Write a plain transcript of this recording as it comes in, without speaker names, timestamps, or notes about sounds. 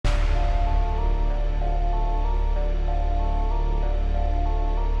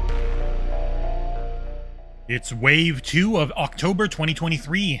It's Wave 2 of October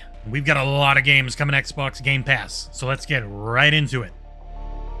 2023. We've got a lot of games coming to Xbox Game Pass, so let's get right into it.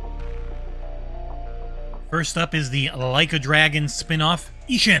 First up is the Like a Dragon spin-off,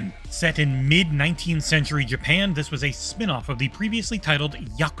 Ishin. Set in mid-19th century Japan, this was a spin-off of the previously titled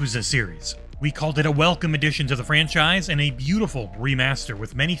Yakuza series. We called it a welcome addition to the franchise and a beautiful remaster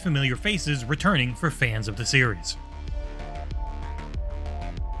with many familiar faces returning for fans of the series.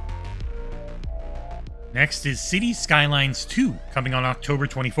 Next is Cities Skylines 2, coming on October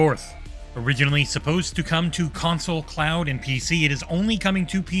 24th. Originally supposed to come to console, cloud, and PC, it is only coming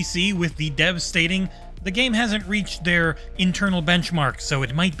to PC, with the devs stating the game hasn't reached their internal benchmark, so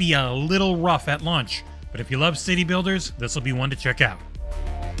it might be a little rough at launch. But if you love city builders, this will be one to check out.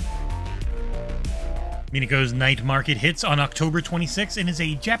 Minako's Night Market hits on October 26th and is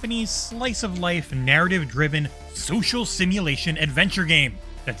a Japanese slice-of-life, narrative-driven, social simulation adventure game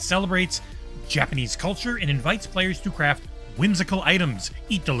that celebrates Japanese culture and invites players to craft whimsical items,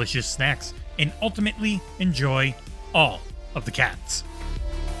 eat delicious snacks, and ultimately enjoy all of the cats.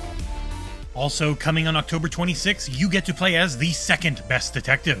 Also coming on October 26th, you get to play as the second best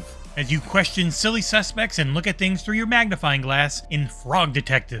detective, as you question silly suspects and look at things through your magnifying glass in Frog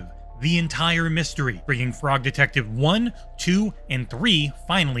Detective: The Entire Mystery, bringing Frog Detective 1, 2, and 3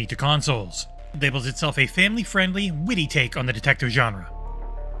 finally to consoles. It labels itself a family-friendly, witty take on the detective genre.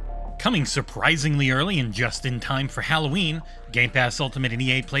 Coming surprisingly early and just in time for Halloween, Game Pass Ultimate and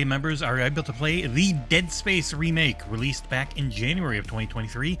EA Play members are able to play the Dead Space Remake, released back in January of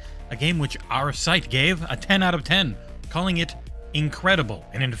 2023, a game which our site gave a 10 out of 10, calling it incredible,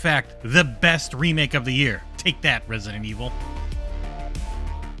 and in fact, the best remake of the year. Take that, Resident Evil.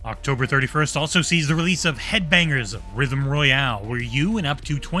 October 31st also sees the release of Headbangers Rhythm Royale, where you and up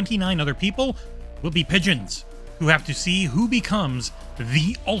to 29 other people will be pigeons who have to see who becomes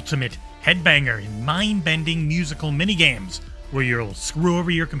the ultimate headbanger in mind-bending musical minigames, where you'll screw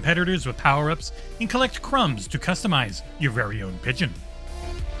over your competitors with power-ups and collect crumbs to customize your very own pigeon.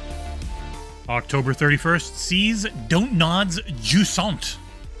 October 31st sees Don't Nod's Jusant.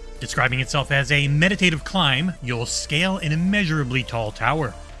 Describing itself as a meditative climb, you'll scale an immeasurably tall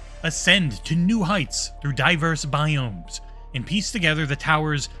tower, ascend to new heights through diverse biomes, and piece together the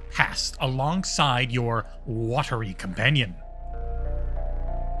tower's past alongside your watery companion.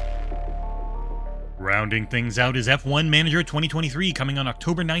 Rounding things out is F1 Manager 2023, coming on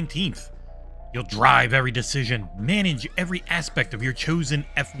October 19th. You'll drive every decision, manage every aspect of your chosen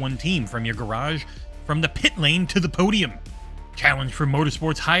F1 team, from your garage, from the pit lane to the podium. Challenge for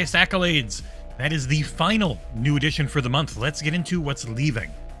motorsport's highest accolades. That is the final new addition for the month. Let's get into what's leaving.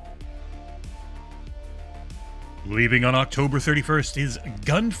 Leaving on October 31st is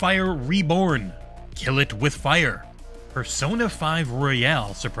Gunfire Reborn, Kill It With Fire, Persona 5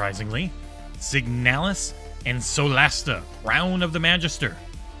 Royale, surprisingly, Signalis, and Solasta, Crown of the Magister.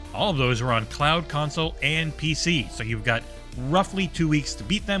 All of those are on cloud, console, and PC, so you've got roughly 2 weeks to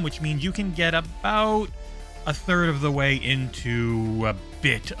beat them, which means you can get about a third of the way into a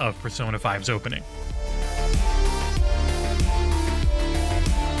bit of Persona 5's opening.